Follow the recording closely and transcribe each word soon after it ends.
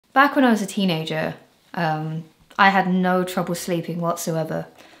Back when I was a teenager, I had no trouble sleeping whatsoever.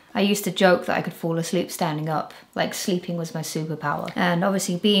 I used to joke that I could fall asleep standing up, like sleeping was my superpower. And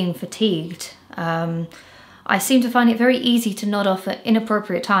obviously being fatigued, I seem to find it very easy to nod off at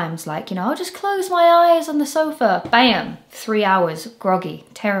inappropriate times, like, you know, I'll just close my eyes on the sofa. Bam! 3 hours, groggy,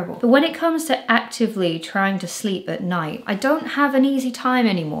 terrible. But when it comes to actively trying to sleep at night, I don't have an easy time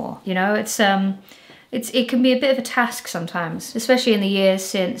anymore. You know, it can be a bit of a task sometimes, especially in the years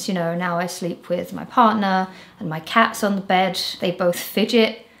since, you know, now I sleep with my partner and my cat's on the bed. They both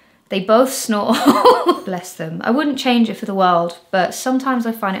fidget, they both snore. Bless them. I wouldn't change it for the world, but sometimes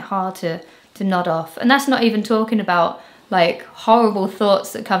I find it hard to nod off. And that's not even talking about like horrible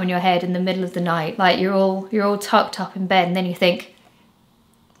thoughts that come in your head in the middle of the night. Like you're all tucked up in bed and then you think,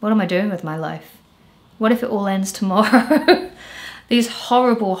 what am I doing with my life? What if it all ends tomorrow? These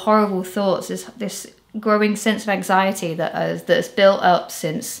horrible, horrible thoughts, this growing sense of anxiety that's built up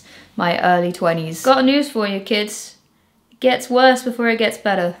since my early 20s. Got news for you, kids. It gets worse before it gets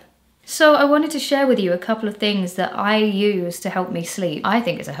better. So I wanted to share with you a couple of things that I use to help me sleep. I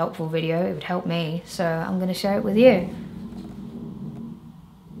think it's a helpful video, it would help me, so I'm gonna share it with you.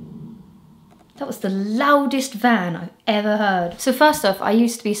 That was the loudest van I've ever heard. So first off, I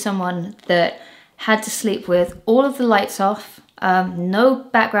used to be someone that had to sleep with all of the lights off, no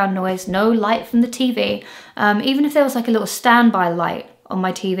background noise, no light from the TV. Even if there was like a little standby light on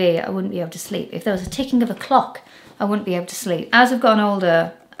my TV, I wouldn't be able to sleep. If there was a ticking of a clock, I wouldn't be able to sleep. As I've gotten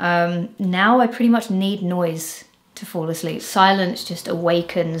older, now I pretty much need noise to fall asleep. Silence just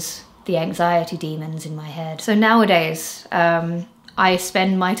awakens the anxiety demons in my head. So nowadays, I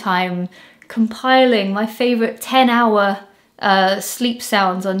spend my time compiling my favorite 10-hour sleep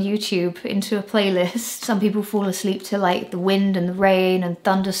sounds on YouTube into a playlist. Some people fall asleep to like the wind and the rain and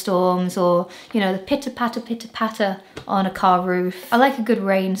thunderstorms, or, you know, the pitter-patter on a car roof. I like a good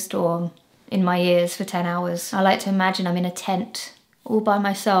rainstorm in my ears for 10 hours. I like to imagine I'm in a tent all by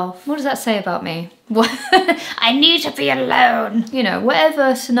myself. What does that say about me? What? I need to be alone. You know,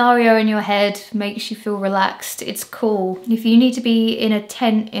 whatever scenario in your head makes you feel relaxed, it's cool. If you need to be in a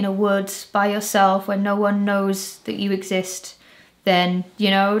tent in a woods by yourself where no one knows that you exist, then,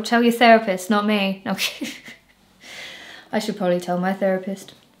 you know, tell your therapist, not me. No. I should probably tell my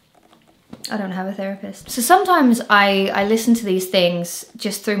therapist. I don't have a therapist. So sometimes I listen to these things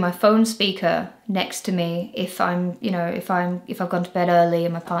just through my phone speaker next to me if I'm, you know, if I've gone to bed early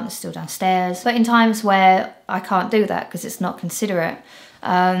and my partner's still downstairs. But in times where I can't do that because it's not considerate,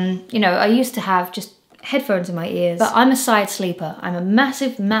 you know, I used to have just headphones in my ears. But I'm a side sleeper. I'm a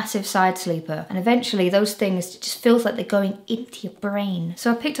massive, massive side sleeper. And eventually those things just feels like they're going into your brain.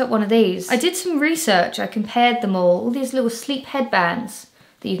 So I picked up one of these. I did some research. I compared them all these little sleep headbands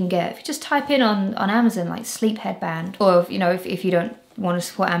that you can get. If you just type in on Amazon, like sleep headband, or, you know, if you don't want to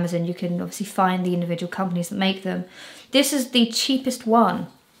support Amazon, you can obviously find the individual companies that make them. This is the cheapest one.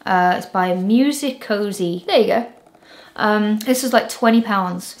 It's by Music Cozy. There you go. This is like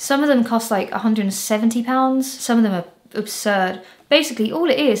 £20. Some of them cost like £170. Some of them are absurd. Basically, all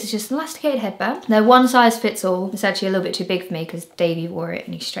it is just an elasticated headband. They're one size fits all. It's actually a little bit too big for me because Davey wore it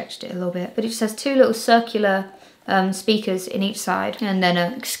and he stretched it a little bit. But it just has two little circular speakers in each side, and then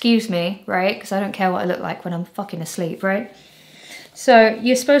excuse me, right, because I don't care what I look like when I'm fucking asleep, right? So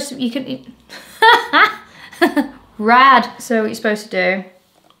you're supposed to, you can rad. So what you're supposed to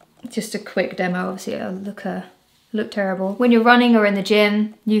do, just a quick demo, obviously it'll look terrible. When you're running or in the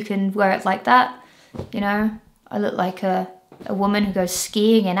gym, you can wear it like that, you know. I look like a woman who goes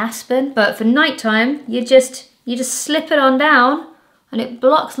skiing in Aspen. But for nighttime, you just slip it on down, and it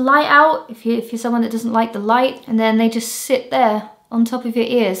blocks light out if you're someone that doesn't like the light, and then they just sit there on top of your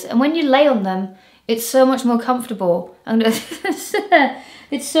ears. And when you lay on them, it's so much more comfortable.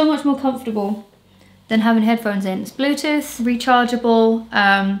 It's so much more comfortable than having headphones in. It's Bluetooth, rechargeable.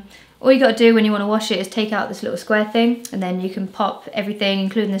 All you gotta do when you wanna wash it is take out this little square thing, and then you can pop everything,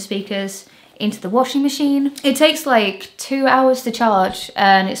 including the speakers, into the washing machine. It takes like 2 hours to charge,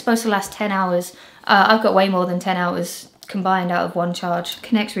 and it's supposed to last 10 hours. I've got way more than 10 hours combined out of one charge.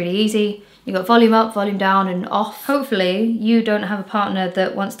 Connects really easy. You got volume up, volume down, and off. Hopefully you don't have a partner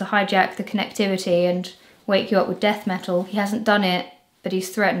that wants to hijack the connectivity and wake you up with death metal. He hasn't done it, but he's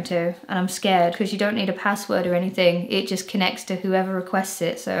threatened to, and I'm scared because you don't need a password or anything. It just connects to whoever requests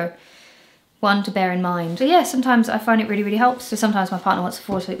it, so one to bear in mind. But yeah, sometimes I find it really, really helps. So sometimes my partner wants to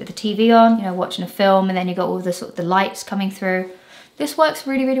fall asleep with the TV on, you know, watching a film, and then you got all the sort of the lights coming through. This works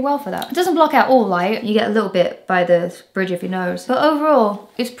really, really well for that. It doesn't block out all light. You get a little bit by the bridge of your nose. But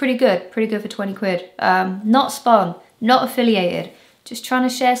overall, it's pretty good for 20 quid. Not spun, not affiliated. Just trying to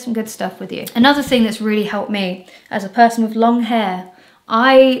share some good stuff with you. Another thing that's really helped me as a person with long hair,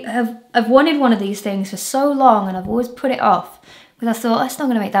 I've wanted one of these things for so long, and I've always put it off because I thought, oh, it's not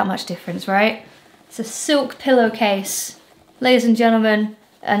going to make that much difference, right? It's a silk pillowcase, ladies and gentlemen.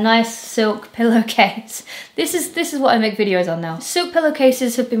 A nice silk pillowcase. This is what I make videos on now. Silk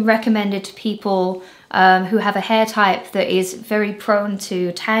pillowcases have been recommended to people who have a hair type that is very prone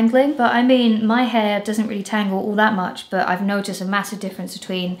to tangling. But I mean, my hair doesn't really tangle all that much, but I've noticed a massive difference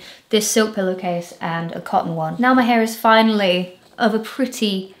between this silk pillowcase and a cotton one. Now my hair is finally of a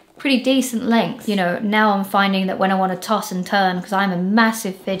pretty decent length. You know, now I'm finding that when I want to toss and turn, because I'm a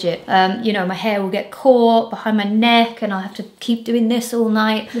massive fidget, you know, my hair will get caught behind my neck and I'll have to keep doing this all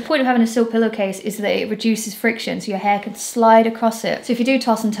night. The point of having a silk pillowcase is that it reduces friction, so your hair can slide across it. So if you do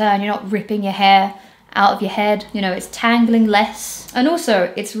toss and turn, you're not ripping your hair out of your head. You know, it's tangling less. And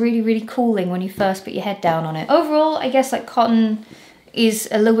also, it's really cooling when you first put your head down on it. Overall, I guess like cotton is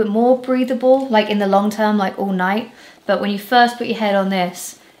a little bit more breathable, like in the long term, like all night. But when you first put your head on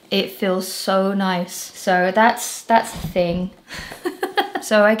this, it feels so nice. So that's the thing.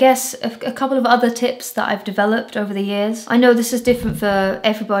 So I guess a couple of other tips that I've developed over the years. I know this is different for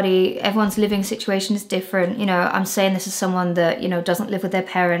everybody. Everyone's living situation is different. You know, I'm saying this as someone that, you know, doesn't live with their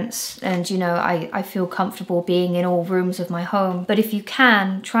parents, and, you know, I feel comfortable being in all rooms of my home. But if you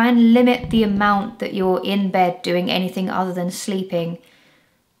can, try and limit the amount that you're in bed doing anything other than sleeping.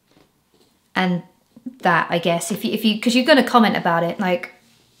 And that, I guess, if you, because you're gonna comment about it, like,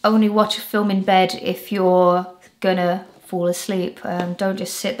 only watch a film in bed if you're gonna fall asleep. Don't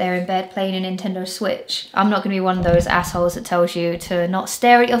just sit there in bed playing a Nintendo Switch. I'm not gonna be one of those assholes that tells you to not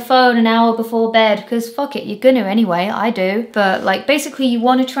stare at your phone an hour before bed, because fuck it, you're gonna anyway, I do. But like, basically you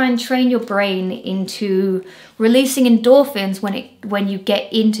want to try and train your brain into releasing endorphins when you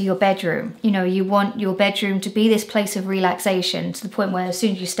get into your bedroom. You know, you want your bedroom to be this place of relaxation, to the point where as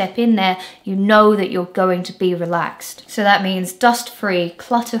soon as you step in there, you know that you're going to be relaxed. So that means dust-free,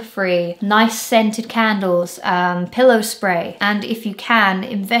 clutter-free, nice scented candles, pillow spray, and if you can,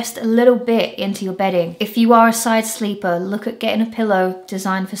 invest a little bit into your bedding. If you are a side sleeper, look at getting a pillow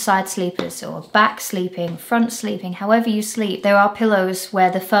designed for side sleepers, or back sleeping, front sleeping, however you sleep. There are pillows where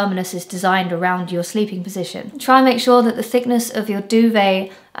the firmness is designed around your sleeping position. Try and make sure that the thickness of your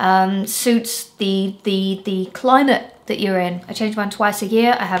duvet suits the climate that you're in. I change mine twice a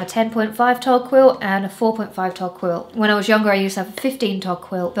year. I have a 10.5 tog quilt and a 4.5 tog quilt. When I was younger, I used to have a 15 tog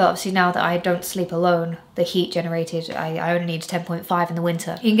quilt, but obviously now that I don't sleep alone, the heat generated, I only need a 10.5 in the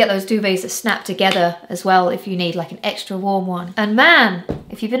winter. You can get those duvets that snap together as well if you need like an extra warm one. And man,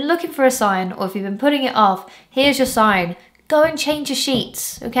 if you've been looking for a sign, or if you've been putting it off, here's your sign. Go and change your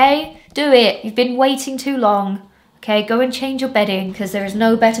sheets, okay? Do it. You've been waiting too long. Okay, go and change your bedding, because there is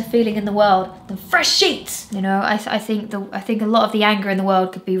no better feeling in the world than fresh sheets. You know, I think a lot of the anger in the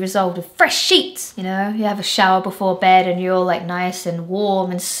world could be resolved with fresh sheets. You know, you have a shower before bed and you're all like nice and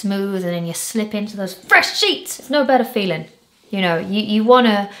warm and smooth, and then you slip into those fresh sheets. It's no better feeling. You know, you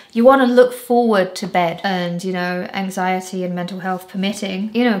wanna look forward to bed, and, you know, anxiety and mental health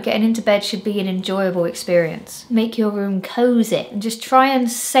permitting, you know, getting into bed should be an enjoyable experience. Make your room cozy and just try and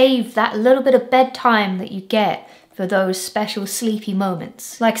save that little bit of bedtime that you get for those special sleepy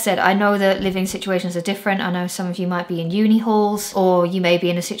moments. Like I said, I know that living situations are different. I know some of you might be in uni halls, or you may be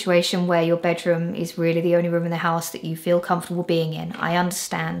in a situation where your bedroom is really the only room in the house that you feel comfortable being in. I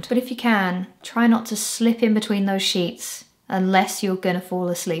understand. But if you can, try not to slip in between those sheets unless you're gonna fall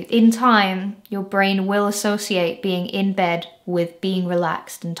asleep. In time, your brain will associate being in bed with being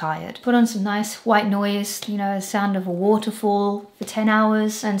relaxed and tired. Put on some nice white noise, you know, the sound of a waterfall for 10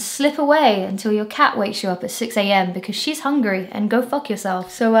 hours, and slip away until your cat wakes you up at 6 AM because she's hungry, and go fuck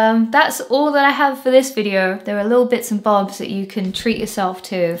yourself. So that's all that I have for this video. There are little bits and bobs that you can treat yourself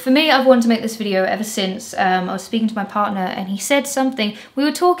to. For me, I've wanted to make this video ever since I was speaking to my partner, and he said something. We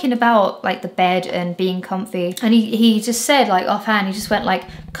were talking about like the bed and being comfy, and he just said, like offhand, he just went like,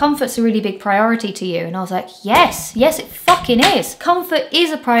 comfort's a really big priority to you. And I was like, yes, it fucking is. Comfort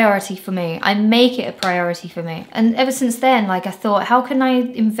is a priority for me. I make it a priority for me. And ever since then, like, I thought, how can I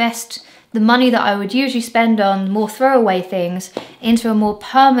invest the money that I would usually spend on more throwaway things into a more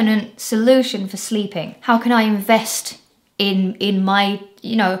permanent solution for sleeping? How can I invest in my,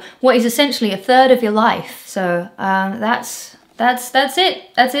 you know, what is essentially a third of your life? So that's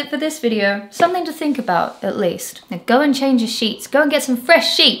it. That's it for this video. Something to think about, at least. Now go and change your sheets. Go and get some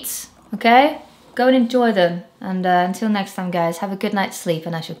fresh sheets, okay? Go and enjoy them. And until next time, guys, have a good night's sleep,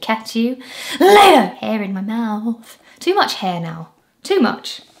 and I shall catch you later. Hair in my mouth. Too much hair now. Too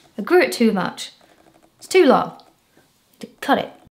much. I grew it too much. It's too long. To cut it.